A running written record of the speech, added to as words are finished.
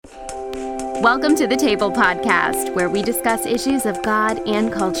Welcome to the Table Podcast, where we discuss issues of God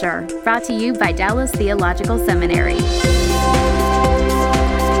and culture, brought to you by Dallas Theological Seminary.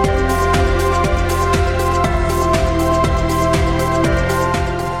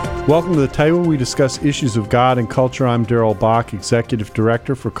 Welcome to the Table. We discuss issues of God and culture. I'm Darrell Bach, Executive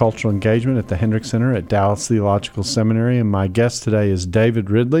Director for Cultural Engagement at the Hendrick Center at Dallas Theological Seminary, and my guest today is David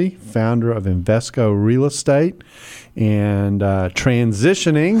Ridley, founder of Invesco Real Estate, and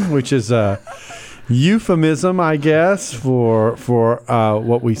transitioning, which is a euphemism, I guess, for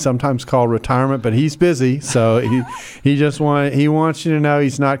what we sometimes call retirement. But he's busy, so he wants you to know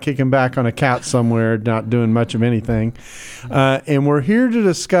he's not kicking back on a couch somewhere, not doing much of anything. And we're here to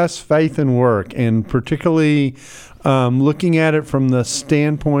discuss faith and work, and particularly looking at it from the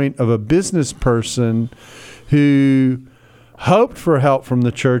standpoint of a business person who hoped for help from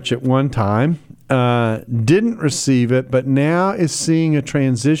the church at one time. Didn't receive it, but now is seeing a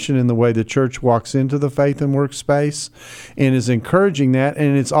transition in the way the church walks into the faith and work space and is encouraging that.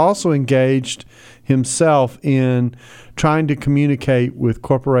 And it's also engaged himself in trying to communicate with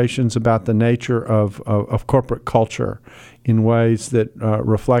corporations about the nature of corporate culture in ways that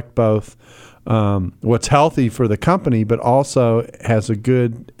reflect both what's healthy for the company, but also has a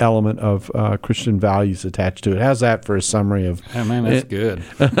good element of Christian values attached to it. How's that for a summary of? Oh man, that's good.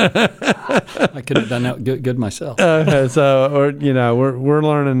 I could have done that good myself. We're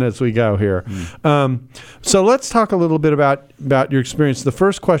learning as we go here. So let's talk a little bit about your experience. The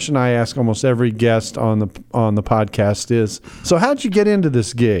first question I ask almost every guest on the podcast is, so how'd you get into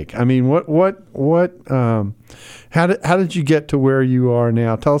this gig? I mean, how did you get to where you are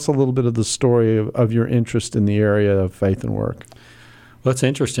now? Tell us a little bit of the story of your interest in the area of faith and work. Well, it's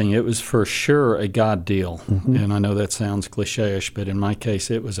interesting. It was for sure a God deal. Mm-hmm. And I know that sounds cliche-ish, but in my case,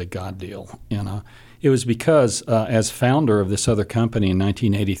 it was a God deal. It was because as founder of this other company in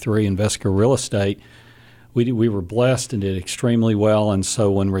 1983, Invesco Real Estate, we were blessed and did extremely well. And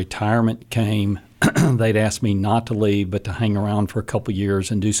so when retirement came, they'd asked me not to leave, but to hang around for a couple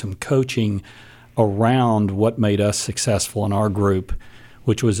years and do some coaching around what made us successful in our group,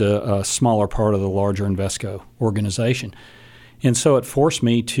 which was a smaller part of the larger Invesco organization. And so it forced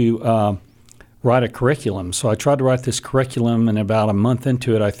me to write a curriculum. So I tried to write this curriculum, and about a month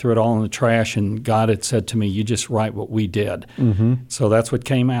into it, I threw it all in the trash, and God had said to me, you just write what we did. Mm-hmm. So that's what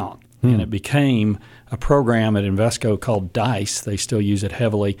came out. And it became a program at Invesco called DICE. They still use it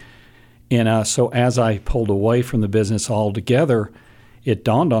heavily. And so as I pulled away from the business altogether, it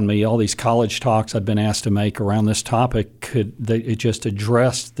dawned on me all these college talks I'd been asked to make around this topic, it just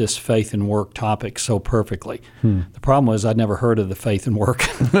addressed this faith and work topic so perfectly. The problem was I'd never heard of the faith and work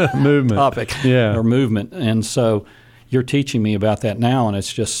movement topic or movement. And so you're teaching me about that now, and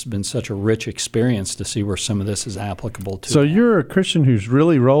it's just been such a rich experience to see where some of this is applicable to. So you're a Christian who's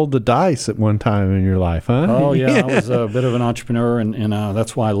really rolled the dice at one time in your life, huh? Oh, yeah. I was a bit of an entrepreneur, and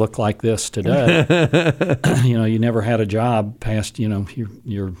that's why I look like this today. You never had a job past,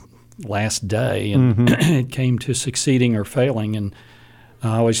 your last day, and it came to succeeding or failing. And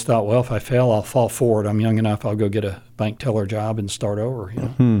I always thought, well, if I fail, I'll fall forward. I'm young enough, I'll go get a bank teller job and start over,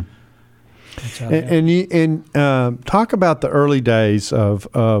 And talk about the early days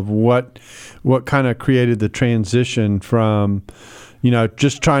of what kind of created the transition from,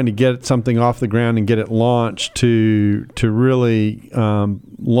 just trying to get something off the ground and get it launched to really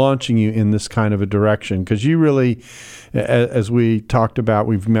launching you in this kind of a direction. Because you really, as we talked about,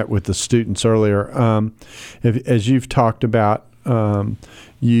 we've met with the students earlier, as you've talked about,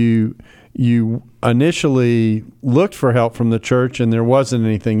 you initially looked for help from the church, and there wasn't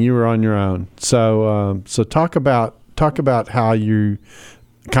anything. You were on your own. So talk about how you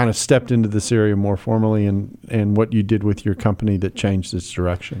kind of stepped into this area more formally, and what you did with your company that changed its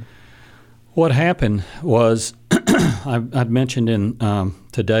direction. What happened was I'd mentioned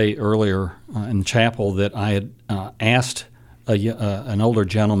today earlier in chapel that I had asked an older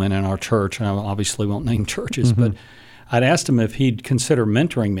gentleman in our church, and I obviously won't name churches, but I'd asked him if he'd consider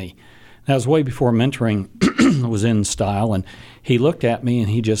mentoring me. That was way before mentoring was in style, and he looked at me and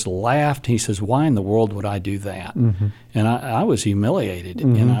he just laughed. He says, why in the world would I do that? Mm-hmm. And I was humiliated,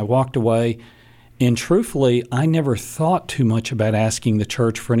 and I walked away. And truthfully, I never thought too much about asking the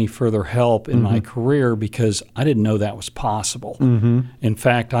church for any further help in my career because I didn't know that was possible. Mm-hmm. In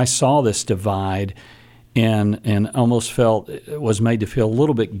fact, I saw this divide and almost was made to feel a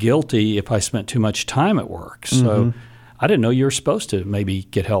little bit guilty if I spent too much time at work. So I didn't know you were supposed to maybe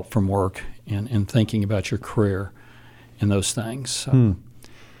get help from work and thinking about your career and those things. So.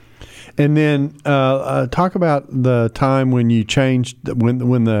 And then talk about the time when you changed,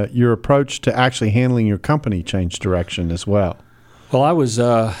 when your approach to actually handling your company changed direction as well. Well, I was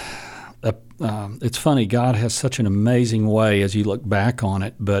it's funny. God has such an amazing way as you look back on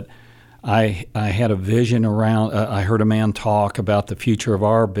it. But I had a vision around. I heard a man talk about the future of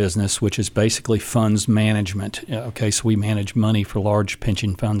our business, which is basically funds management. Okay, so we manage money for large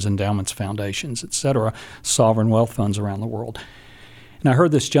pension funds, endowments, foundations, et cetera, sovereign wealth funds around the world. And I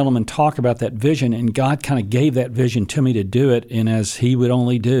heard this gentleman talk about that vision, and God kind of gave that vision to me to do it. And as He would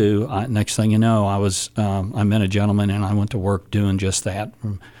only do, next thing you know, I met a gentleman, and I went to work doing just that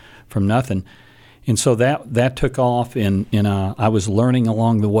from nothing. And so that took off, and I was learning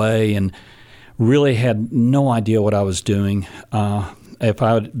along the way, and really had no idea what I was doing. If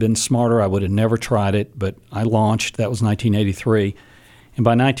I had been smarter, I would have never tried it. But I launched. That was 1983. And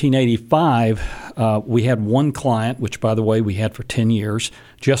by 1985, we had one client, which, by the way, we had for 10 years,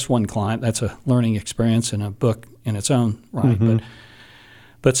 just one client. That's a learning experience and a book in its own right. Mm-hmm.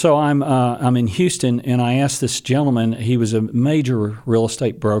 But so I'm in Houston, and I asked this gentleman. He was a major real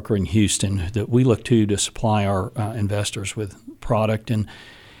estate broker in Houston that we look to supply our investors with product. And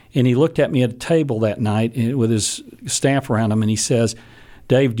he looked at me at a table that night with his staff around him, and he says,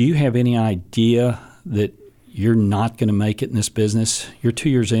 "Dave, do you have any idea that you're not going to make it in this business? You're 2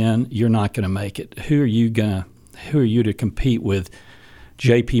 years in. You're not going to make it. Who are you to compete with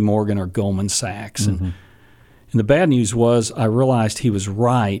J.P. Morgan or Goldman Sachs?" Mm-hmm. And the bad news was I realized he was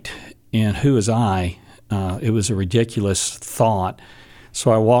right, and who was I? It was a ridiculous thought.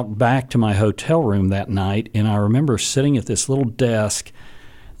 So I walked back to my hotel room that night, and I remember sitting at this little desk,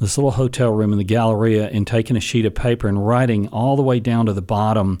 this little hotel room in the Galleria, and taking a sheet of paper and writing all the way down to the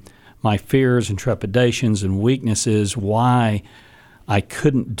bottom my fears and trepidations and weaknesses, why I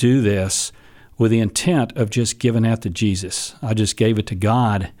couldn't do this, with the intent of just giving that to Jesus. I just gave it to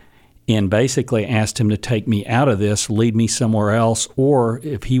God and basically asked Him to take me out of this, lead me somewhere else, or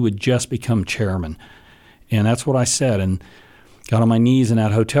if He would just become chairman. And that's what I said, and got on my knees in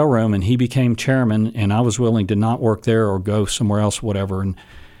that hotel room, and He became chairman, and I was willing to not work there or go somewhere else, whatever. And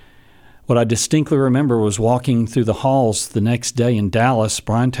what I distinctly remember was walking through the halls the next day in Dallas,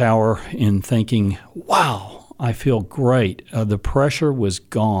 Bryan Tower, and thinking, wow, I feel great. The pressure was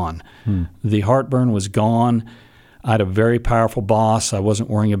gone. The heartburn was gone. I had a very powerful boss. I wasn't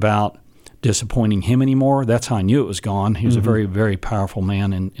worrying about disappointing him anymore. That's how I knew it was gone. He was a very, very powerful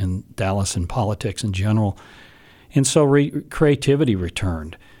man in Dallas and politics in general. And so creativity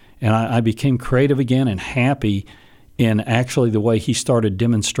returned. And I became creative again and happy. And actually the way he started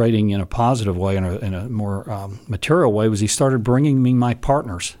demonstrating in a positive way, in a more material way, was he started bringing me my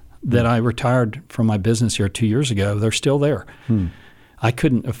partners that I retired from my business here 2 years ago. They're still there. I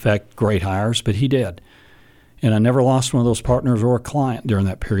couldn't affect great hires, but he did. And I never lost one of those partners or a client during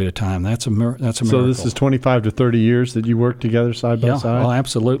that period of time. That's a miracle. So this is 25 to 30 years that you worked together side by side? Oh,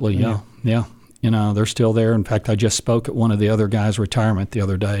 absolutely, yeah. You know, they're still there. In fact, I just spoke at one of the other guys' retirement the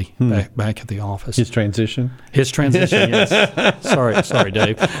other day back at the office. His transition? His transition, yes. Sorry,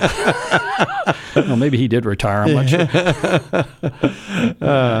 Dave. Well, maybe he did retire. I'm not sure.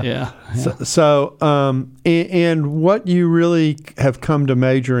 Yeah. So, and what you really have come to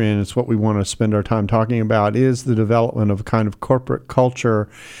major in, is what we want to spend our time talking about, is the development of a kind of corporate culture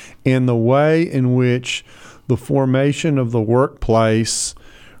and the way in which the formation of the workplace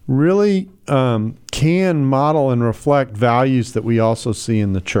really can model and reflect values that we also see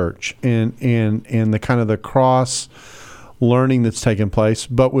in the church, and the kind of the cross learning that's taken place,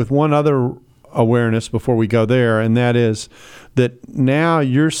 but with one other awareness before we go there, and that is that now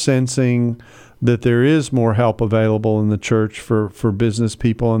you're sensing that there is more help available in the church for business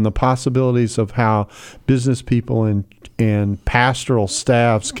people, and the possibilities of how business people and pastoral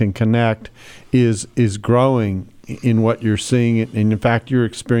staffs can connect is growing in what you're seeing, and in fact, you're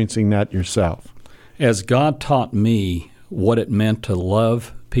experiencing that yourself. As God taught me what it meant to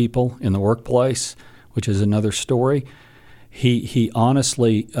love people in the workplace, which is another story, He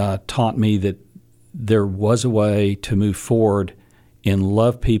honestly taught me that there was a way to move forward and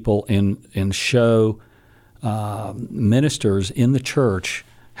love people and show ministers in the church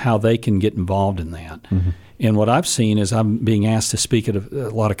how they can get involved in that. And what I've seen is I'm being asked to speak at a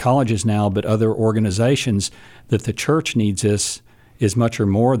lot of colleges now, but other organizations, that the church needs this as much or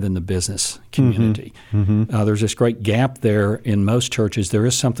more than the business community. There's this great gap there in most churches. There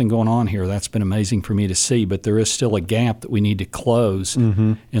is something going on here. That's been amazing for me to see, but there is still a gap that we need to close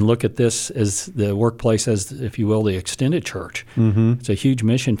and look at this as the workplace as, if you will, the extended church. It's a huge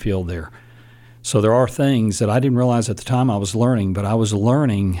mission field there. So there are things that I didn't realize at the time I was learning, but I was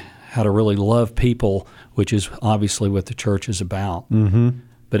learning how to really love people, which is obviously what the church is about,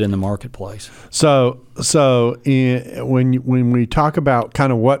 but in the marketplace. So when we talk about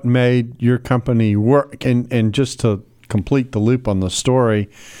kind of what made your company work, and just to complete the loop on the story,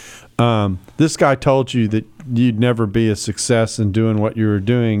 This guy told you that you'd never be a success in doing what you were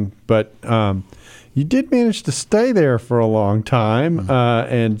doing, but you did manage to stay there for a long time,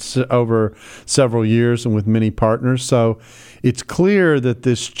 and over several years and with many partners. So it's clear that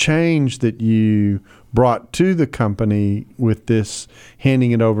this change that you brought to the company with this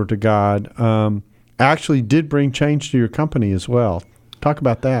handing it over to God actually did bring change to your company as well. Talk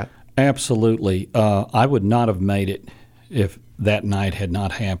about that. Absolutely. I would not have made it if that night had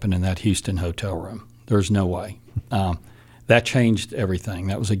not happened in that Houston hotel room. There's no way. That changed everything.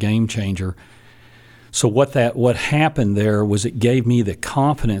 That was a game changer. So what happened there was it gave me the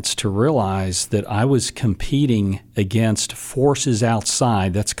confidence to realize that I was competing against forces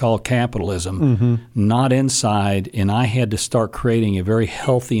outside, that's called capitalism, not inside, and I had to start creating a very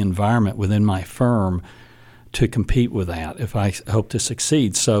healthy environment within my firm to compete with that if I hope to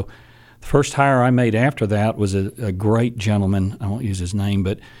succeed. So the first hire I made after that was a great gentleman. I won't use his name,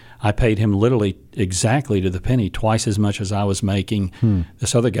 but I paid him literally exactly to the penny, twice as much as I was making.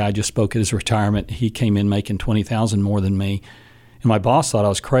 This other guy just spoke at his retirement. He came in making $20,000 more than me. And my boss thought I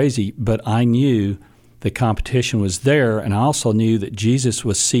was crazy, but I knew the competition was there, and I also knew that Jesus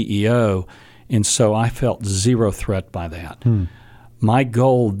was CEO, and so I felt zero threat by that. My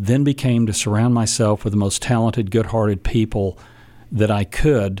goal then became to surround myself with the most talented, good-hearted people that I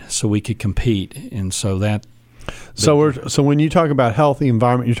could so we could compete. And so that... So when you talk about healthy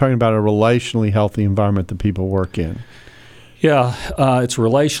environment, you're talking about a relationally healthy environment that people work in. Yeah, it's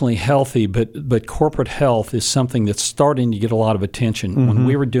relationally healthy, but corporate health is something that's starting to get a lot of attention. When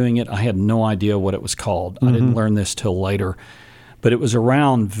we were doing it, I had no idea what it was called. I didn't learn this till later. But it was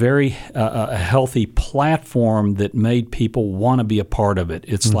around a healthy platform that made people want to be a part of it.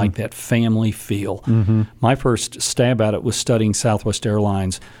 It's like that family feel. My first stab at it was studying Southwest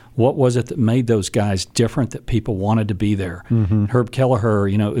Airlines. What was it that made those guys different that people wanted to be there? Herb Kelleher,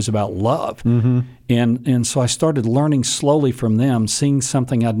 it was about love. And so I started learning slowly from them, seeing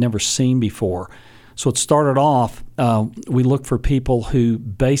something I'd never seen before. So it started off, we looked for people who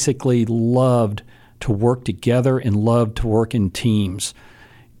basically loved to work together and loved to work in teams,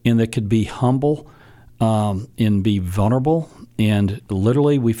 and that could be humble and be vulnerable. And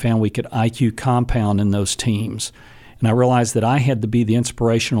literally we found we could IQ compound in those teams. And I realized that I had to be the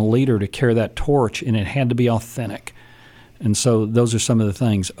inspirational leader to carry that torch, and it had to be authentic. And so those are some of the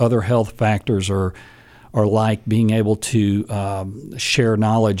things. Other health factors are like being able to share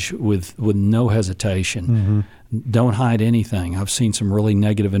knowledge with no hesitation. Don't hide anything. I've seen some really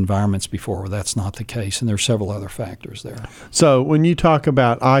negative environments before where that's not the case, and there are several other factors there. So when you talk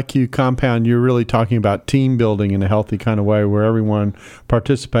about IQ compound, you're really talking about team building in a healthy kind of way where everyone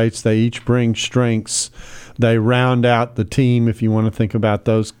participates. They each bring strengths. They round out the team, if you want to think about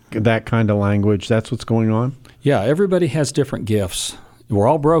that kind of language. That's what's going on? Yeah, everybody has different gifts. We're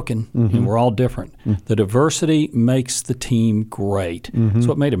all broken, and we're all different. The diversity makes the team great. It's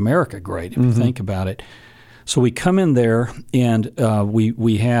what made America great, if you think about it. So we come in there, and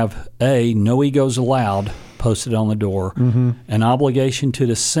we have no egos allowed posted on the door, an obligation to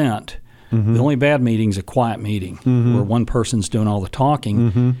dissent. The only bad meeting is a quiet meeting where one person's doing all the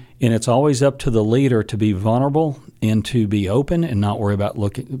talking, and it's always up to the leader to be vulnerable and to be open and not worry about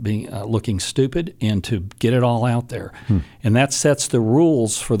looking stupid and to get it all out there. And that sets the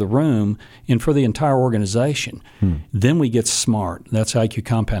rules for the room and for the entire organization. Then we get smart. That's IQ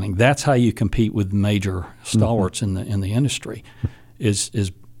compounding. That's how you compete with major stalwarts in the industry,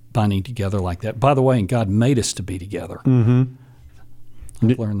 is binding together like that. By the way, and God made us to be together.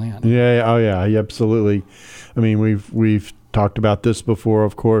 I've learned that. Yeah, absolutely. I mean, we've talked about this before,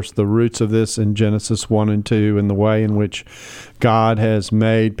 of course, the roots of this in Genesis 1 and 2 and the way in which God has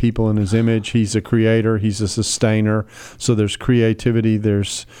made people in his image. He's a creator. He's a sustainer. So there's creativity,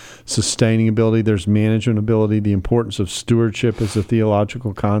 there's sustaining ability, there's management ability. The importance of stewardship is a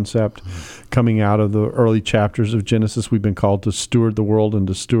theological concept. Coming out of the early chapters of Genesis, we've been called to steward the world and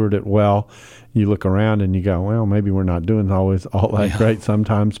to steward it well. You look around and you go, well, maybe we're not doing always all that great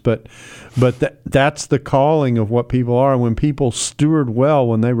sometimes, but that's the calling of what people are. When people steward well,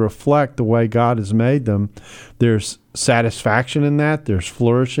 when they reflect the way God has made them, there's satisfaction in that, there's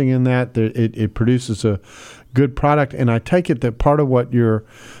flourishing in that, it produces a good product. And I take it that part of what you're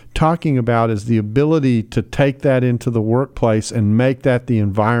talking about is the ability to take that into the workplace and make that the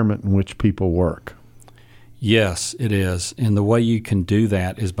environment in which people work. Yes, it is. And the way you can do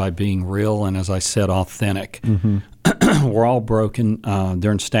that is by being real and, as I said, authentic. We're all broken.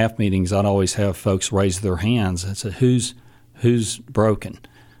 During staff meetings, I'd always have folks raise their hands and say, who's broken?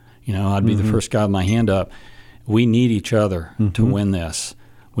 I'd be the first guy with my hand up. We need each other to win this.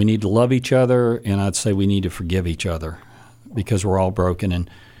 We need to love each other, and I'd say we need to forgive each other because we're all broken. And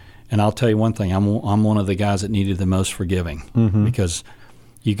And I'll tell you one thing: I'm one of the guys that needed the most forgiving because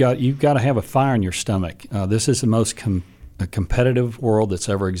you've got to have a fire in your stomach. This is the most competitive world that's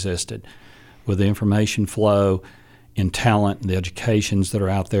ever existed, with the information flow and talent, and the educations that are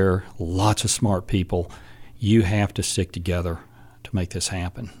out there. Lots of smart people. You have to stick together to make this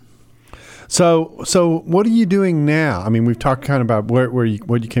happen. So what are you doing now? I mean, we've talked kind of about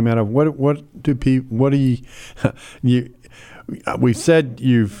what you came out of. We've said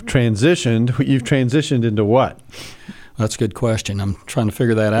you've transitioned. You've transitioned into what? That's a good question. I'm trying to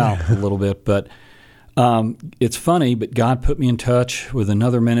figure that out a little bit, but it's funny. But God put me in touch with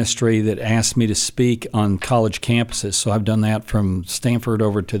another ministry that asked me to speak on college campuses. So I've done that from Stanford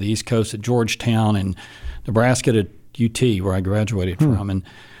over to the East Coast at Georgetown and Nebraska to UT, where I graduated from, and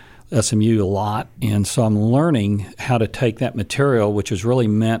SMU a lot. And so I'm learning how to take that material, which is really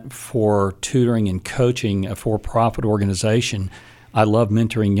meant for tutoring and coaching a for-profit organization. I love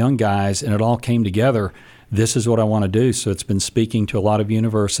mentoring young guys, and it all came together. This is what I want to do. So it's been speaking to a lot of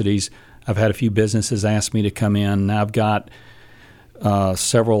universities. I've had a few businesses ask me to come in. Now I've got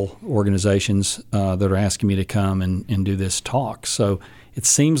several organizations that are asking me to come and do this talk. So it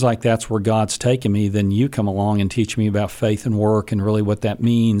seems like that's where God's taken me. Then you come along and teach me about faith and work and really what that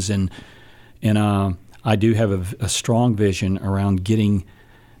means. And I do have a strong vision around getting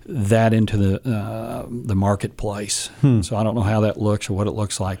that into the marketplace. So I don't know how that looks or what it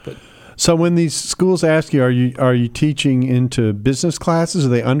looks like, but. So when these schools ask you, are you teaching into business classes? Are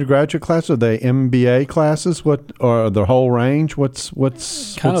they undergraduate classes? Are they MBA classes? What, or the whole range? What's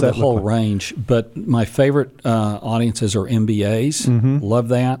kind of the whole range? But my favorite audiences are MBAs. Love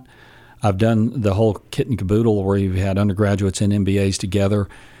that. I've done the whole kit and caboodle where you've had undergraduates and MBAs together.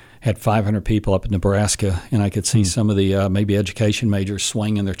 Had 500 people up in Nebraska, and I could see some of the maybe education majors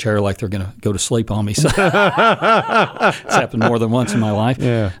swing in their chair like they're going to go to sleep on me. So it's happened more than once in my life.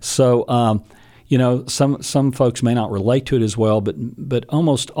 Yeah. So, some folks may not relate to it as well, but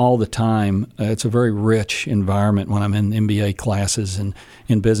almost all the time, it's a very rich environment when I'm in MBA classes and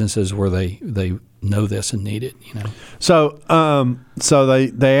in businesses where they know this and need it. So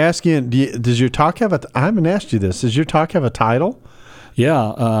they ask you, does your talk have I haven't asked you this. Does your talk have a title?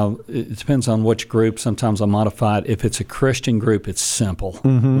 Yeah, it depends on which group. Sometimes I modify it. If it's a Christian group, it's simple,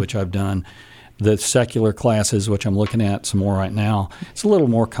 which I've done. The secular classes, which I'm looking at some more right now, it's a little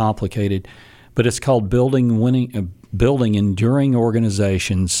more complicated, but it's called Building Enduring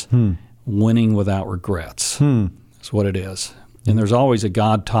Organizations, Winning Without Regrets. That's what it is. And there's always a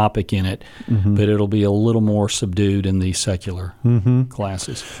God topic in it, but it'll be a little more subdued in the secular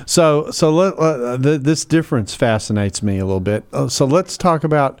classes. So this difference fascinates me a little bit. So let's talk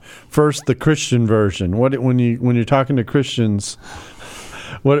about first the Christian version. When you're talking to Christians,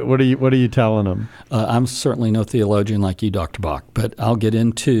 what are you telling them? I'm certainly no theologian like you, Dr. Bach, but I'll get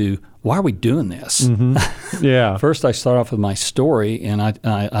into why are we doing this? Yeah. First, I start off with my story, and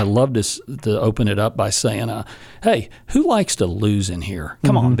I love to open it up by saying, hey, who likes to lose in here?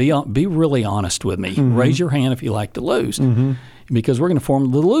 Come on, be really honest with me. Raise your hand if you like to lose. Because we're going to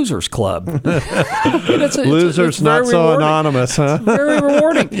form the Losers Club. Losers not so rewarding. Anonymous, huh? It's very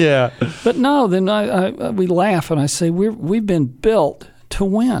rewarding. Yeah. But no, then we laugh, and I say, we've been built to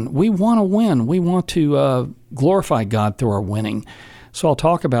win. We want to win. We want to glorify God through our winning. So I'll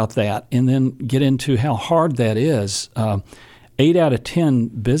talk about that and then get into how hard that is. 8 out of 10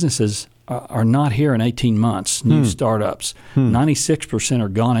 businesses are not here in 18 months, new startups. 96% are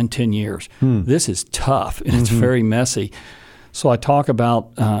gone in 10 years. This is tough, and it's very messy. So I talk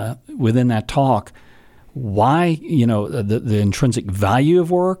about, within that talk, why, the intrinsic value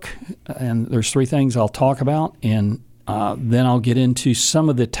of work, and there's 3 things I'll talk about, and then I'll get into some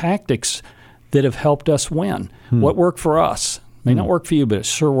of the tactics that have helped us win. What worked for us? May not work for you, but it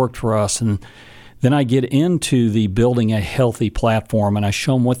sure worked for us. And then I get into the building a healthy platform, and I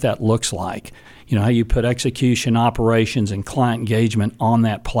show them what that looks like. How you put execution, operations, and client engagement on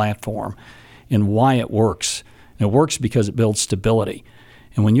that platform and why it works. And it works because it builds stability.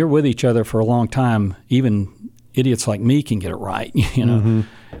 And when you're with each other for a long time, even idiots like me can get it right,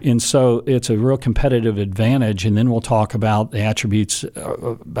 And so it's a real competitive advantage. And then we'll talk about the attributes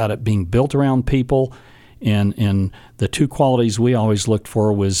about it being built around people. And the 2 qualities we always looked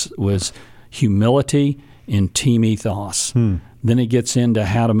for was humility and team ethos. Then it gets into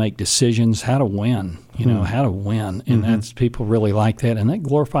how to make decisions, how to win, how to win. And that's people really like that, and that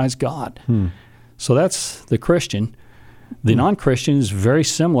glorifies God. So that's the Christian. The non-Christian is very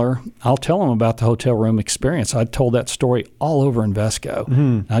similar. I'll tell them about the hotel room experience. I told that story all over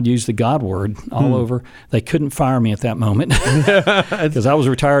Invesco. I'd use the God word all over. They couldn't fire me at that moment because I was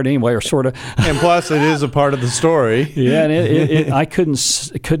retired anyway, or sort of. And plus, it is a part of the story. Yeah, and I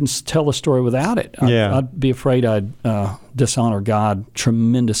couldn't tell the story without it. I'd be afraid I'd dishonor God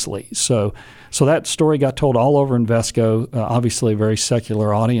tremendously. So that story got told all over Invesco, obviously a very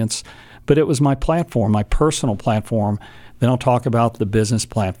secular audience, but it was my platform, my personal platform. Then I'll talk about the business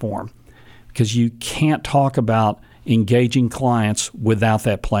platform, because you can't talk about engaging clients without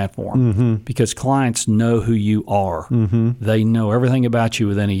that platform, because clients know who you are. They know everything about you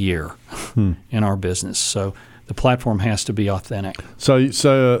within a year in our business. So the platform has to be authentic. So,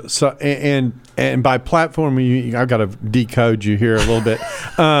 and by platform, I've got to decode you here a little bit.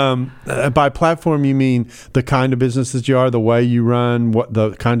 By platform, you mean the kind of business that you are, the way you run, what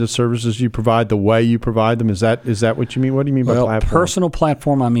the kind of services you provide, the way you provide them. Is that what you mean? What do you mean by platform? Personal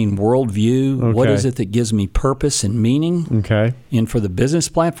platform, I mean worldview. Okay. What is it that gives me purpose and meaning? Okay. And for the business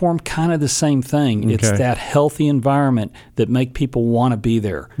platform, kind of the same thing. Okay. It's that healthy environment that make people want to be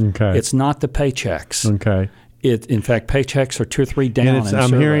there. Okay. It's not the paychecks. Okay. In fact, paychecks are 2 or 3 down. And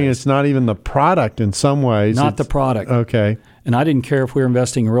I'm hearing it's not even the product in some ways. Not the product. Okay. And I didn't care if we were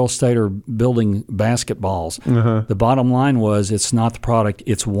investing in real estate or building basketballs. The bottom line was, it's not the product.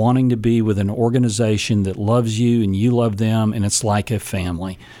 It's wanting to be with an organization that loves you and you love them, and it's like a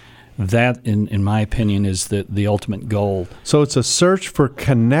family. That, in my opinion, is the ultimate goal. So it's a search for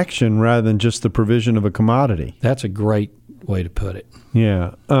connection rather than just the provision of a commodity. That's a great way to put it.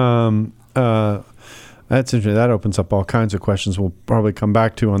 Yeah. That's interesting. That opens up all kinds of questions we'll probably come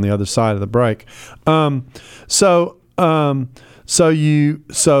back to on the other side of the break. So the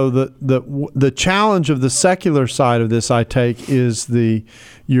challenge of the secular side of this, I take, is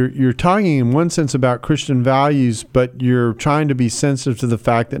you're talking in one sense about Christian values, but you're trying to be sensitive to the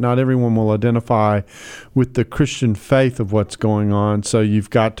fact that not everyone will identify with the Christian faith of what's going on. So you've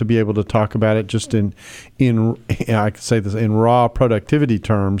got to be able to talk about it just in I could say this, in raw productivity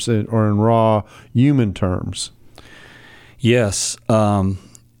terms or in raw human terms. Yes. All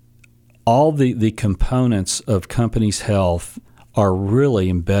the components of companies' health are really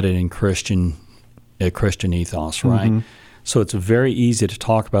embedded in Christian ethos, right? So it's very easy to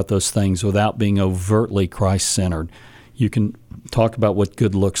talk about those things without being overtly Christ-centered. You can talk about what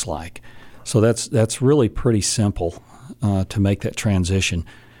good looks like. So that's really pretty simple to make that transition.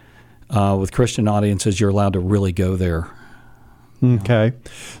 With Christian audiences, you're allowed to really go there. Okay,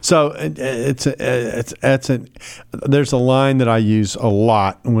 so there's a line that I use a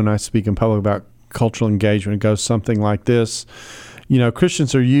lot when I speak in public about cultural engagement. It goes something like this.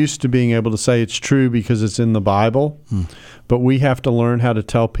 Christians are used to being able to say it's true because it's in the Bible, but we have to learn how to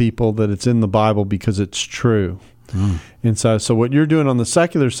tell people that it's in the Bible because it's true. And so what you're doing on the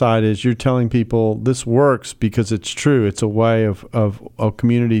secular side is you're telling people this works because it's true. It's a way of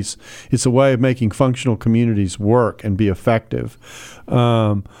communities. It's a way of making functional communities work and be effective.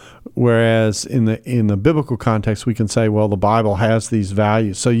 Whereas in the biblical context, we can say, well, the Bible has these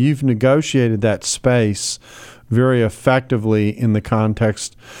values. So you've negotiated that space very effectively in the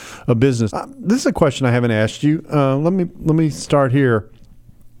context of business. This is a question I haven't asked you. Let me start here.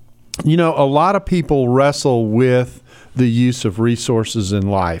 A lot of people wrestle with the use of resources in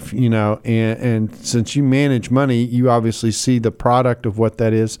life, and since you manage money, you obviously see the product of what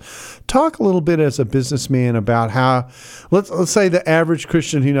that is. Talk a little bit as a businessman about how, let's say the average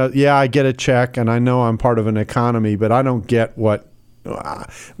Christian who knows, I get a check and I know I'm part of an economy, but I don't get what,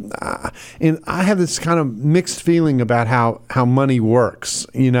 and I have this kind of mixed feeling about how money works.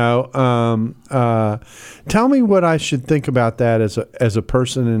 Tell me what I should think about that as a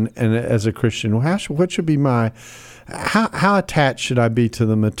person and as a Christian. What should be how attached should I be to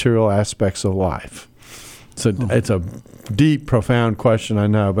the material aspects of life? It's a deep, profound question, I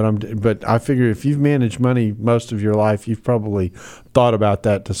know, but I figure if you've managed money most of your life, you've probably thought about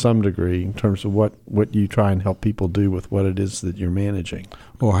that to some degree in terms of what you try and help people do with what it is that you're managing.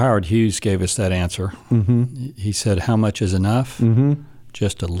 Well, Howard Hughes gave us that answer. He said, "How much is enough?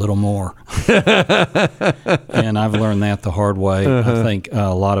 Just a little more." And I've learned that the hard way. I think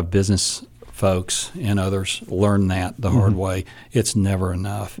a lot of business folks and others learn that the hard way. It's never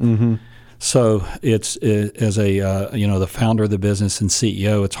enough. So it's as the founder of the business and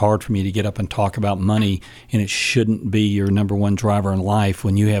CEO, it's hard for me to get up and talk about money, and it shouldn't be your number one driver in life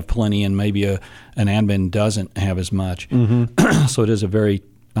when you have plenty and maybe an admin doesn't have as much. So it is a very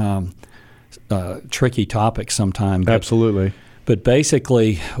tricky topic sometimes. Absolutely. But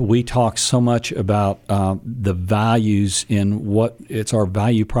basically, we talk so much about the values in what it's our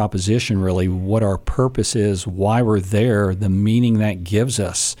value proposition, really, what our purpose is, why we're there, the meaning that gives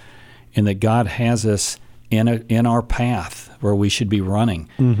us, and that God has us in our path where we should be running.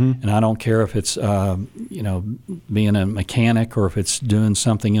 And I don't care if it's being a mechanic or if it's doing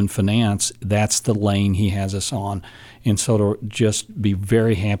something in finance. That's the lane He has us on, and so to just be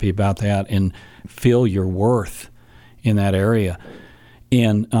very happy about that and feel your worth in that area.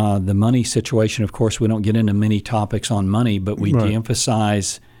 And the money situation, of course, we don't get into many topics on money, but we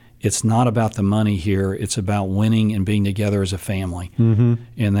de-emphasize it's not about the money here. It's about winning and being together as a family,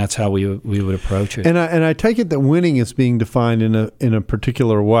 and that's how we would approach it. And I take it that winning is being defined in a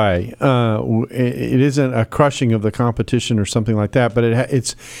particular way. It isn't a crushing of the competition or something like that, but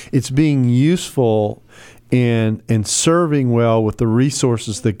it's being useful and serving well with the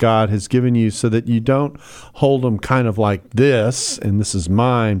resources that God has given you, so that you don't hold them kind of like this, and this is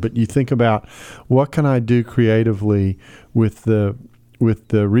mine, but you think about what can I do creatively with the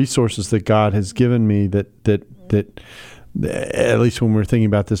resources that God has given me that at least when we're thinking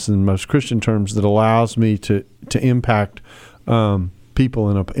about this in most Christian terms, that allows me to impact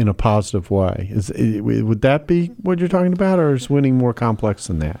people in a positive way. Would that be what you're talking about, or is winning more complex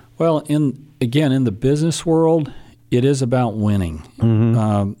than that? Well, in the business world, it is about winning.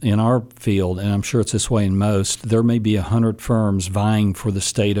 In our field, and I'm sure it's this way in most, there may be 100 firms vying for the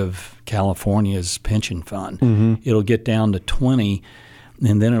state of California's pension fund. It'll get down to 20,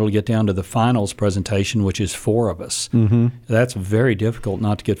 and then it'll get down to the finals presentation, which is 4 of us. That's very difficult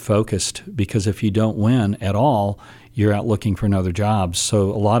not to get focused, because if you don't win at all, you're out looking for another job. So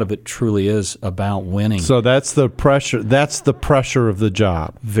a lot of it truly is about winning. So that's the pressure. That's the pressure of the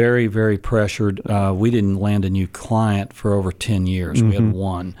job. Very, very pressured. We didn't land a new client for over 10 years. We had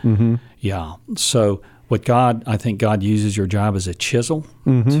one. Yeah. So I think God uses your job as a chisel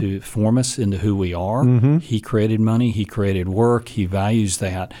to form us into who we are. He created money. He created work. He values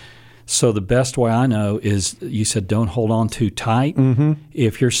that. So the best way I know is, you said, don't hold on too tight.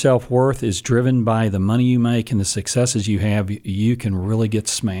 If your self-worth is driven by the money you make and the successes you have, you can really get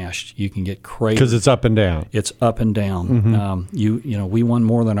smashed. You can get crazy. Because it's up and down. It's up and down. We won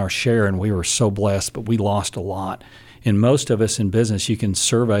more than our share, and we were so blessed, but we lost a lot. And most of us in business, you can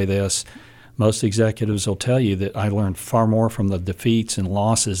survey this, most executives will tell you that I learned far more from the defeats and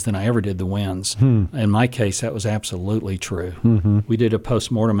losses than I ever did the wins. In my case, that was absolutely true. We did a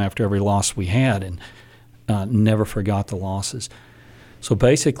postmortem after every loss we had and never forgot the losses. So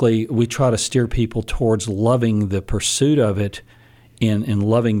basically, we try to steer people towards loving the pursuit of it and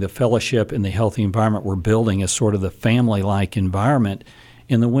loving the fellowship and the healthy environment we're building as sort of the family-like environment,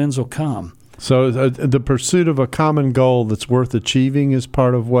 and the wins will come. So the pursuit of a common goal that's worth achieving is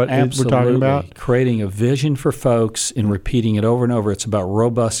part of what we're talking about? Creating a vision for folks and repeating it over and over. It's about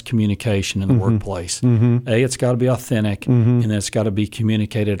robust communication in the workplace. It's got to be authentic, and then it's got to be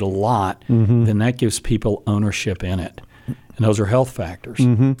communicated a lot. Then that gives people ownership in it. And those are health factors.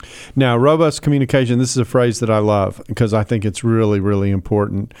 Now, robust communication, this is a phrase that I love because I think it's really, really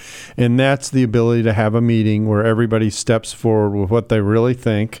important. And that's the ability to have a meeting where everybody steps forward with what they really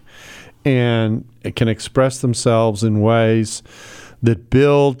think, and it can express themselves in ways that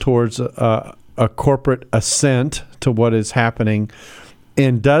build towards a corporate assent to what is happening,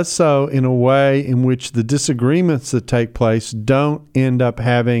 and does so in a way in which the disagreements that take place don't end up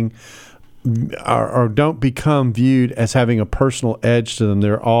having or don't become viewed as having a personal edge to them.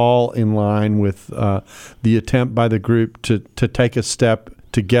 They're all in line with the attempt by the group to take a step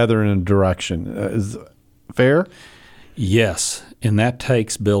together in a direction. Is fair? Yes, and that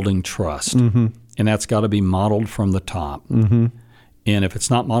takes building trust, and that's got to be modeled from the top. And if it's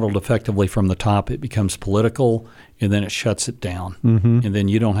not modeled effectively from the top, it becomes political, and then it shuts it down. And then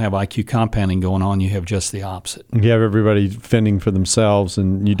you don't have IQ compounding going on. You have just the opposite. You have everybody fending for themselves,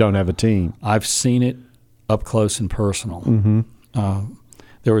 and you don't have a team. I've seen it up close and personal. I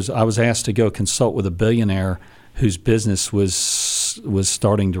was asked to go consult with a billionaire whose business was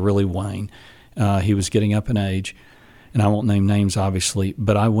starting to really wane. He was getting up in age. And I won't name names, obviously,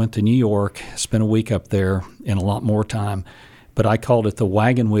 but I went to New York, spent a week up there and a lot more time. But I called it the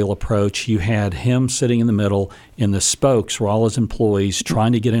wagon wheel approach. You had him sitting in the middle, and the spokes were all his employees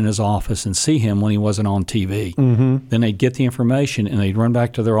trying to get in his office and see him when he wasn't on TV. Then they'd get the information, and they'd run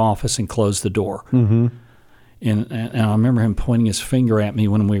back to their office and close the door. And I remember him pointing his finger at me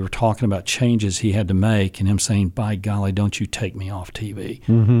when we were talking about changes he had to make, and him saying, "By golly, don't you take me off TV."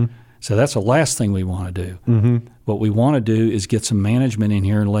 So that's the last thing we want to do. What we want to do is get some management in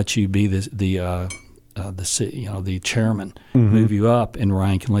here and let you be the the chairman, move you up in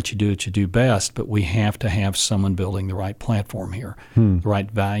rank and let you do what you do best. But we have to have someone building the right platform here, the right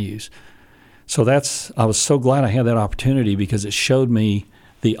values. So I was so glad I had that opportunity because it showed me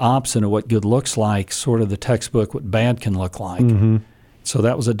the opposite of what good looks like, sort of the textbook what bad can look like. So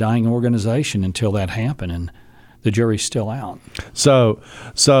that was a dying organization until that happened, and the jury's still out. So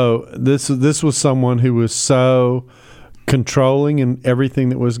this was someone who was so controlling in everything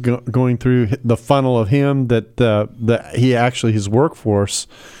that was going through the funnel of him that he actually, his workforce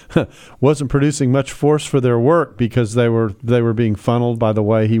wasn't producing much force for their work because they were being funneled by the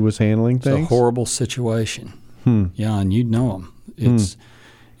way he was handling things. It's a horrible situation. Yeah, and you'd know him.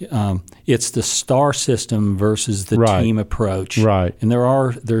 It's the star system versus the team approach. Right. And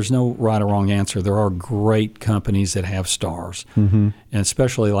there's no right or wrong answer. There are great companies that have stars, and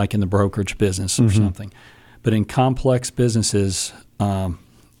especially like in the brokerage business or something. But in complex businesses,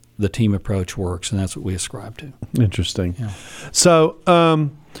 the team approach works, and that's what we ascribe to. Interesting. Yeah.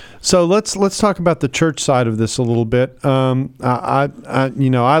 So let's talk about the church side of this a little bit. I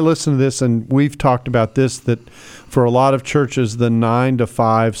listen to this, and we've talked about this, that for a lot of churches, the 9 to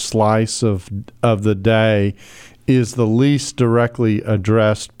 5 slice of the day is the least directly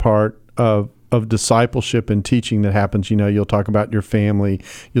addressed part of discipleship and teaching that happens. You'll talk about your family,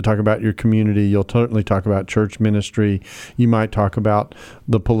 you'll talk about your community, you'll certainly talk about church ministry. You might talk about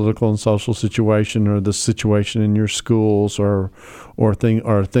the political and social situation or the situation in your schools or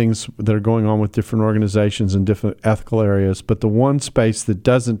things that are going on with different organizations in different ethical areas. But the one space that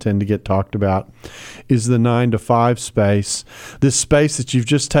doesn't tend to get talked about is the 9 to 5 space, this space that you've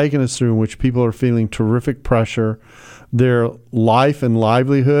just taken us through, in which people are feeling terrific pressure. Their life and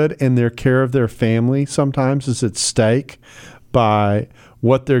livelihood and their care of their family sometimes is at stake by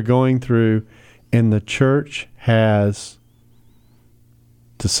what they're going through, and the church has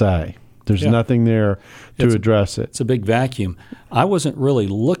to say. There's nothing there to address it. It's a big vacuum. I wasn't really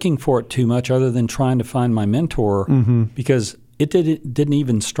looking for it too much other than trying to find my mentor because it didn't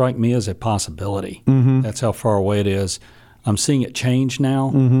even strike me as a possibility. That's how far away it is. I'm seeing it change now,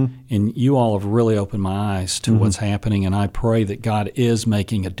 and you all have really opened my eyes to what's happening, and I pray that God is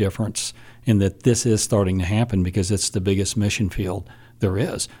making a difference and that this is starting to happen because it's the biggest mission field there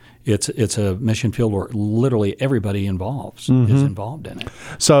is. It's a mission field where literally everybody involved is involved in it.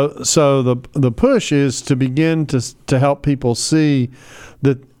 So the push is to begin to help people see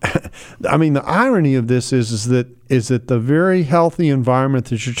that. I mean, the irony of this is that the very healthy environment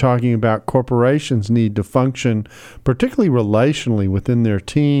that you're talking about, corporations need to function, particularly relationally within their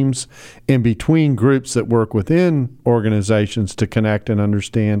teams and between groups that work within organizations to connect and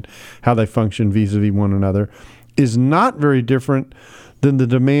understand how they function vis-a-vis one another, is not very different than the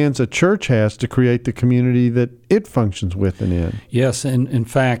demands a church has to create the community that it functions with and in. Yes, and in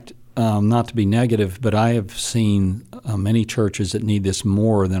fact, not to be negative, but I have seen many churches that need this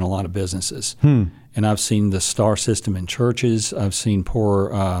more than a lot of businesses. And I've seen the star system in churches. I've seen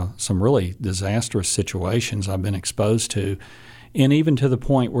some really disastrous situations I've been exposed to, and even to the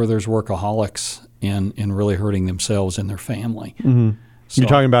point where there's workaholics and really hurting themselves and their family. So, you're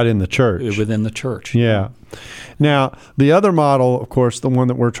talking about in the church. Within the church. Yeah. Now, the other model, of course, the one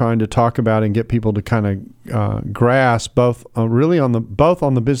that we're trying to talk about and get people to kind of grasp, both on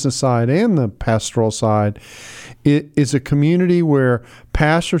the business side and the pastoral side, it is a community where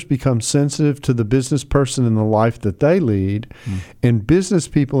pastors become sensitive to the business person and the life that they lead, and business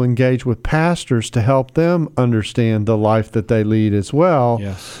people engage with pastors to help them understand the life that they lead as well,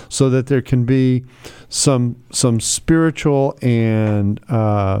 so that there can be some spiritual and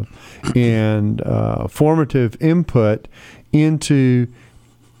formative input into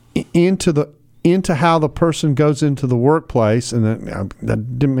how the person goes into the workplace. And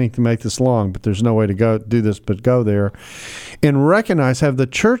that didn't mean to make this long, but there's no way to go do this but go there and have the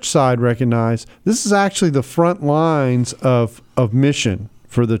church side recognize this is actually the front lines of mission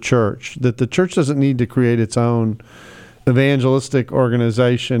for the church, that the church doesn't need to create its own evangelistic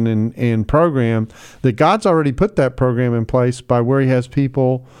organization and program, that God's already put that program in place by where he has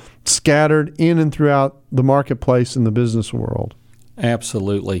people scattered in and throughout the marketplace in the business world.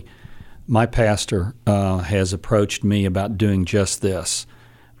 Absolutely. My pastor has approached me about doing just this,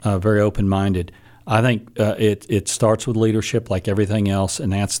 very open-minded. I think it starts with leadership like everything else,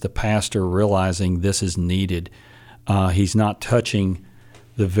 and that's the pastor realizing this is needed. He's not touching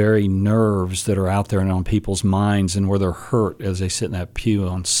the very nerves that are out there and on people's minds and where they're hurt as they sit in that pew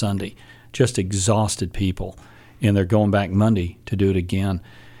on Sunday, just exhausted people, and they're going back Monday to do it again.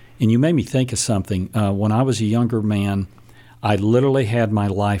 And you made me think of something. When I was a younger man, I literally had my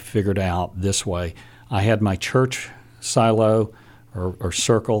life figured out this way. I had my church silo or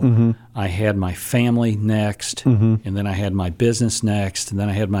circle. I had my family next, and then I had my business next, and then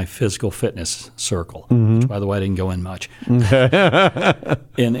I had my physical fitness circle, which, by the way, I didn't go in much.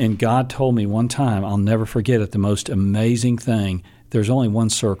 And God told me one time, I'll never forget it, the most amazing thing, there's only one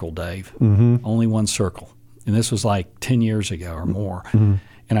circle, Dave, only one circle. And this was like 10 years ago or more.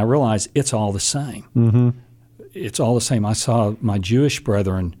 And I realized it's all the same. It's all the same. I saw my Jewish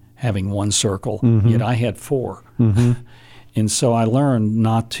brethren having one circle, yet I had four. And so I learned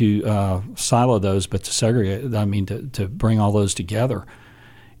not to silo those, but to segregate. I mean, to bring all those together.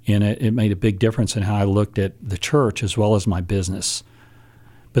 And it made a big difference in how I looked at the church as well as my business.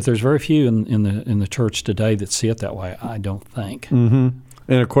 But there's very few in the church today that see it that way, I don't think. And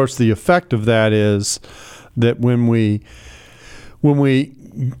of course, the effect of that is that when we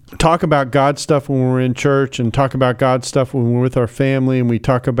talk about God stuff when we're in church and talk about God stuff when we're with our family, and we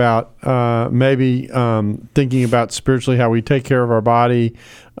talk about maybe thinking about spiritually how we take care of our body,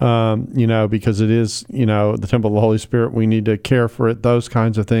 because it is, the temple of the Holy Spirit, we need to care for it, those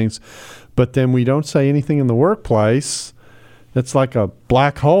kinds of things. But then we don't say anything in the workplace that's like a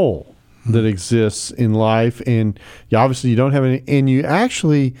black hole that exists in life, and obviously you don't have any, and you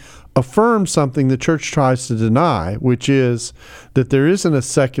actually affirm something the church tries to deny, which is that there isn't a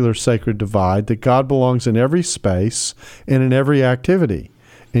secular sacred divide, that God belongs in every space and in every activity.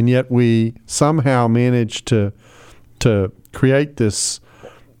 And yet we somehow manage to create this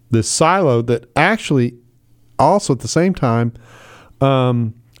silo that actually also at the same time,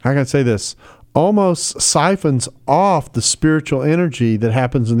 how can I say this, almost siphons off the spiritual energy that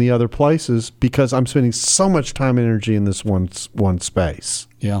happens in the other places because I'm spending so much time and energy in this one space.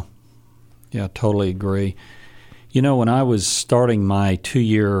 Yeah, totally agree. When I was starting my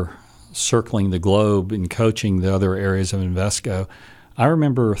 2-year circling the globe and coaching the other areas of Invesco, I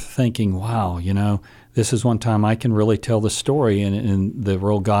remember thinking, wow, this is one time I can really tell the story and the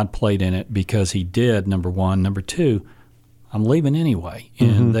role God played in it, because he did, number one. Number two, I'm leaving anyway,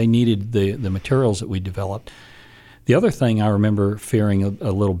 and they needed the materials that we developed. The other thing I remember fearing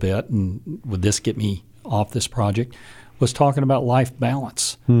a little bit, and would this get me off this project, was talking about life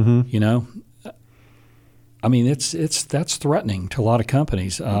balance. I mean, that's threatening to a lot of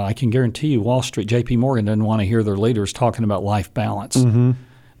companies. I can guarantee you Wall Street, J.P. Morgan doesn't want to hear their leaders talking about life balance.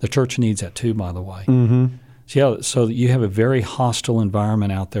 The church needs that too, by the way. So you have a very hostile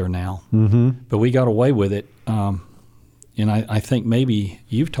environment out there now, but we got away with it. And I think maybe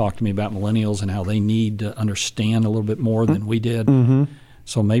you've talked to me about millennials and how they need to understand a little bit more than we did.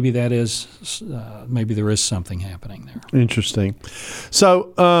 So maybe there is something happening there. Interesting.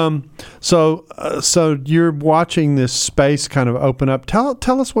 So you're watching this space kind of open up.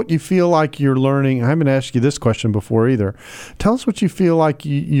 Tell us what you feel like you're learning. I haven't asked you this question before either. Tell us what you feel like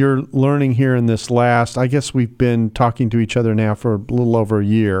you're learning here in this last. I guess we've been talking to each other now for a little over a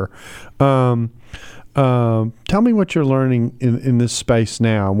year. Tell me what you're learning in this space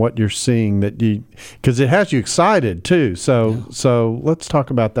now and what you're seeing because it has you excited too. So let's talk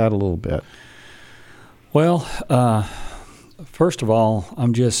about that a little bit. Well, first of all,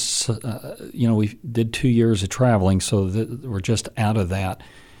 I'm just, we did 2 years of traveling, so we're just out of that.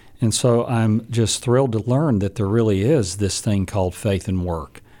 And so I'm just thrilled to learn that there really is this thing called faith and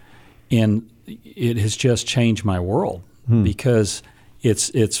work. And it has just changed my world because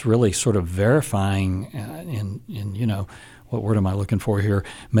it's really sort of verifying in what word am I looking for here?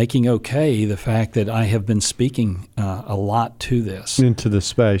 Making okay the fact that I have been speaking a lot to this. Into this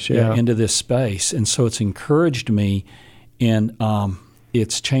space, yeah. Into this space. And so it's encouraged me, and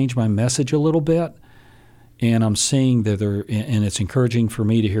it's changed my message a little bit. And I'm seeing that and it's encouraging for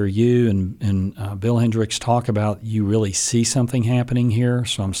me to hear you and Bill Hendricks talk about you really see something happening here.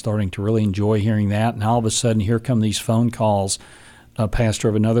 So I'm starting to really enjoy hearing that. And all of a sudden, here come these phone calls. A pastor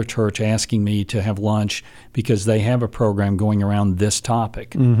of another church asking me to have lunch because they have a program going around this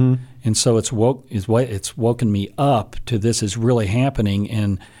topic. And so it's woken me up to this is really happening,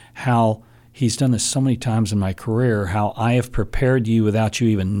 and how he's done this so many times in my career, how I have prepared you without you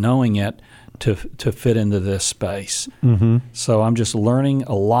even knowing it to fit into this space. So I'm just learning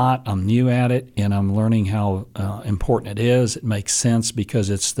a lot. I'm new at it, and I'm learning how important it is. It makes sense because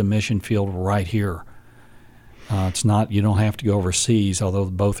it's the mission field right here. It's not, you don't have to go overseas, although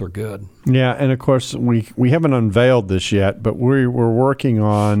both are good. Yeah, and of course, we haven't unveiled this yet, but we're working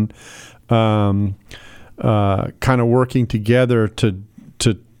on kind of working together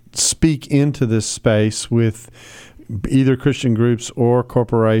to speak into this space with either Christian groups or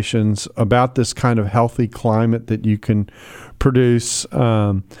corporations about this kind of healthy climate that you can produce.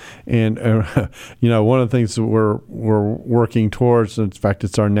 And one of the things that we're working towards, in fact,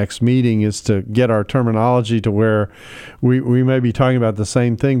 it's our next meeting, is to get our terminology to where we may be talking about the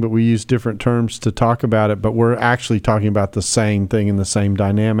same thing, but we use different terms to talk about it, but we're actually talking about the same thing and the same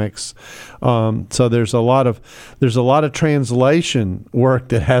dynamics. So there's a lot of translation work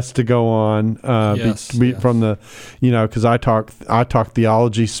that has to go on from the, because I talk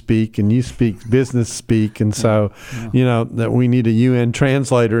theology speak and you speak business speak, and so that we need a UN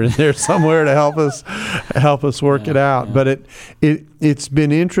translator in there somewhere to help us work it out. Yeah. But it's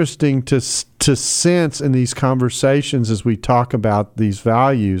been interesting to sense in these conversations as we talk about these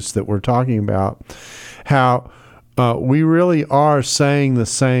values that we're talking about, how we really are saying the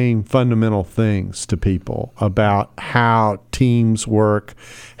same fundamental things to people about how teams work.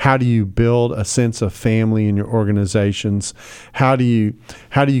 How do you build a sense of family in your organizations? How do you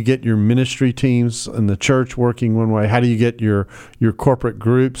get your ministry teams and the church working one way? How do you get your corporate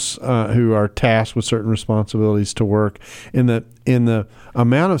groups who are tasked with certain responsibilities to work? In the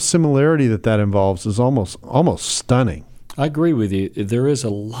amount of similarity that involves is almost stunning. I agree with you. There is a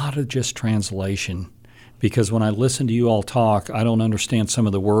lot of just translation. Because when I listen to you all talk, I don't understand some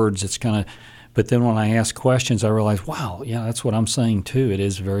of the words. But then when I ask questions, I realize, wow, yeah, that's what I'm saying too. It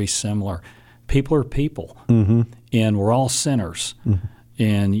is very similar. People are people, mm-hmm. and we're all sinners. Mm-hmm.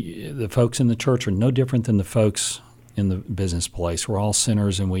 And the folks in the church are no different than the folks in the business place. We're all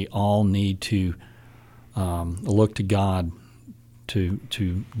sinners, and we all need to look to God to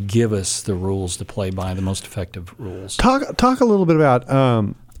give us the rules to play by, the most effective rules. Talk a little bit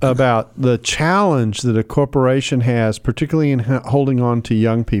about the challenge that a corporation has, particularly in holding on to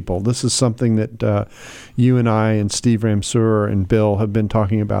young people. This is something that you and I and Steve Ramseur and Bill have been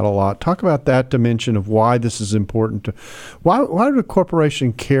talking about a lot. Talk about that dimension of why this is important. Why would a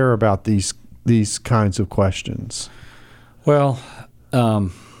corporation care about these kinds of questions? Well,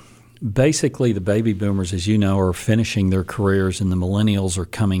 basically the baby boomers, as you know, are finishing their careers, and the millennials are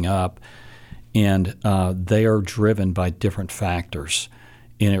coming up, and they are driven by different factors.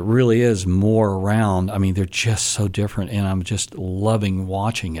 And it really is more around, they're just so different, and I'm just loving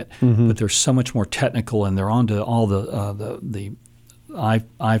watching it. Mm-hmm. But they're so much more technical, and they're onto all the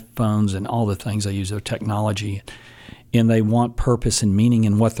iPhones and all the things they use, their technology. And they want purpose and meaning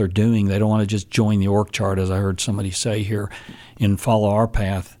in what they're doing. They don't want to just join the org chart, as I heard somebody say here, and follow our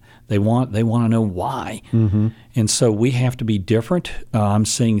path. They want to know why. Mm-hmm. And so we have to be different. I'm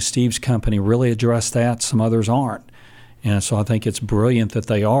seeing Steve's company really address that. Some others aren't. And so I think it's brilliant that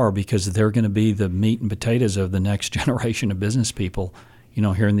they are, because they're going to be the meat and potatoes of the next generation of business people,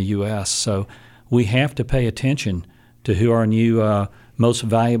 here in the U.S. So we have to pay attention to who our new most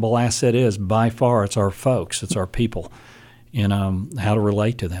valuable asset is. By far, it's our folks, it's our people, and how to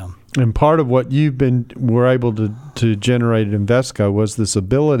relate to them. And part of what were able to generate at Invesco was this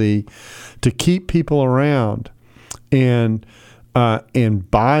ability to keep people around and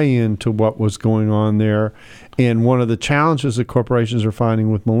buy into what was going on there. And one of the challenges that corporations are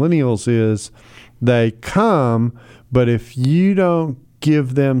finding with millennials is they come, but if you don't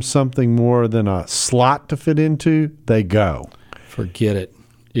give them something more than a slot to fit into, they go. Forget it.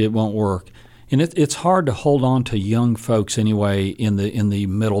 It won't work. And it's hard to hold on to young folks anyway in the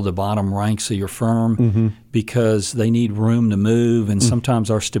middle to bottom ranks of your firm, mm-hmm. because they need room to move, and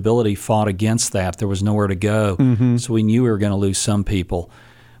sometimes our stability fought against that. There was nowhere to go. Mm-hmm. So we knew we were going to lose some people.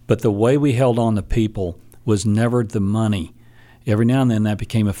 But the way we held on to people was never the money. Every now and then that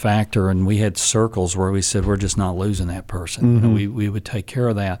became a factor, and we had circles where we said, we're just not losing that person. Mm-hmm. We would take care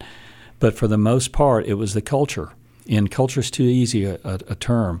of that. But for the most part, it was the culture. And culture is too easy a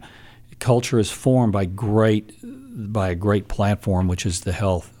term. Culture is formed by a great platform, which are the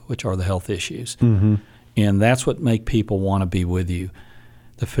health issues. Mm-hmm. And that's what make people want to be with you.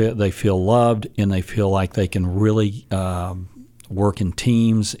 They feel loved, and they feel like they can really work in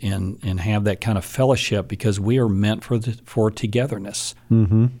teams and have that kind of fellowship, because we are meant for togetherness.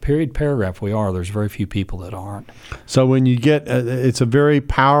 Mm-hmm. Period, paragraph, we are. There's very few people that aren't. So when you get, it's a very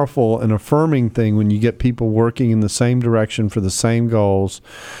powerful and affirming thing when you get people working in the same direction for the same goals,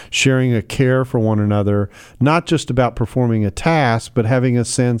 sharing a care for one another, not just about performing a task, but having a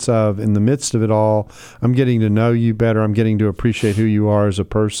sense of, in the midst of it all, I'm getting to know you better, I'm getting to appreciate who you are as a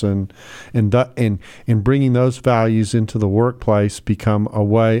person, and bringing those values into the workplace become a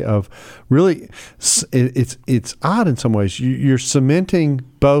way of really, it's odd in some ways. You're cementing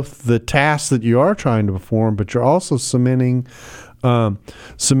both the tasks that you are trying to perform, but you're also cementing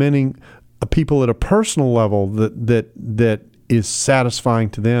people at a personal level that is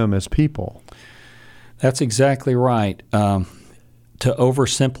satisfying to them as people. That's exactly right. To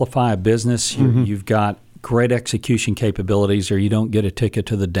oversimplify a business, you've got great execution capabilities or you don't get a ticket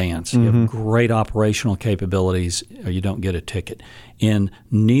to the dance. You have great operational capabilities or you don't get a ticket. And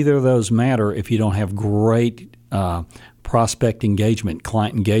neither of those matter if you don't have great prospect engagement,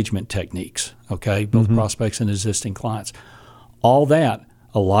 client engagement techniques, okay, both prospects and existing clients. All that,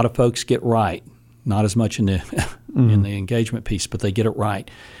 a lot of folks get right, not as much in the in the engagement piece, but they get it right.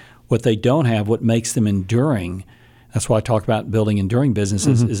 What they don't have, what makes them enduring, that's why I talk about building enduring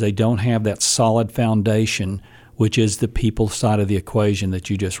businesses, is they don't have that solid foundation, which is the people side of the equation that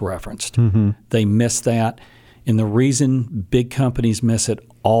you just referenced. They miss that. And the reason big companies miss it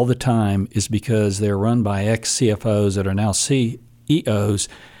all the time is because they're run by ex-CFOs that are now CEOs.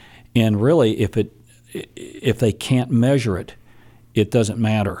 And really, if they can't measure it, it doesn't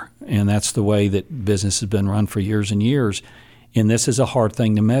matter. And that's the way that business has been run for years and years. And this is a hard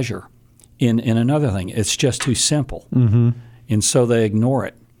thing to measure. And another thing, it's just too simple. And so they ignore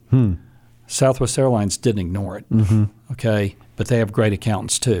it. Southwest Airlines didn't ignore it, okay? But they have great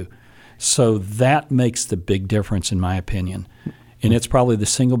accountants too. So that makes the big difference in my opinion. And it's probably the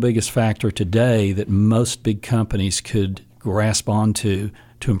single biggest factor today that most big companies could grasp onto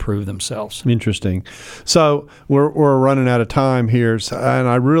to improve themselves. Interesting. So we're running out of time here, and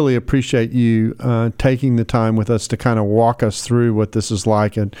I really appreciate you taking the time with us to kind of walk us through what this is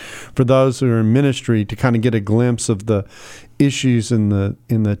like, and for those who are in ministry to kind of get a glimpse of the issues and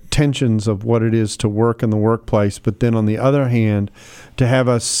the tensions of what it is to work in the workplace, but then on the other hand, to have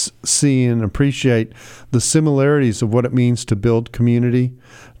us see and appreciate the similarities of what it means to build community,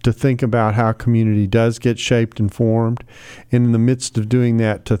 to think about how community does get shaped and formed, and in the midst of doing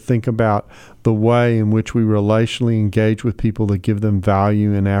that, to think about the way in which we relationally engage with people that give them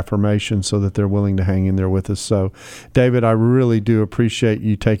value and affirmation so that they're willing to hang in there with us. So, David, I really do appreciate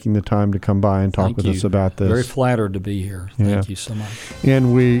you taking the time to come by and talk with us about this. Very flattered to be here. Thank you so much.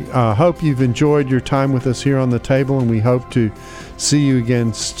 And we hope you've enjoyed your time with us here on the table, and we hope to see you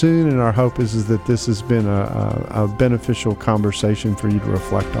again soon. And our hope is that this has been a beneficial conversation for you to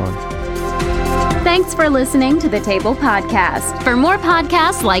reflect on. Thanks for listening to the Table Podcast. For more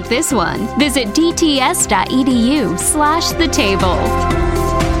podcasts like this one, visit dts.edu/the table.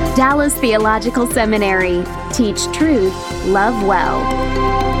 Dallas Theological Seminary. Teach truth, love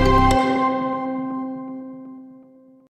well.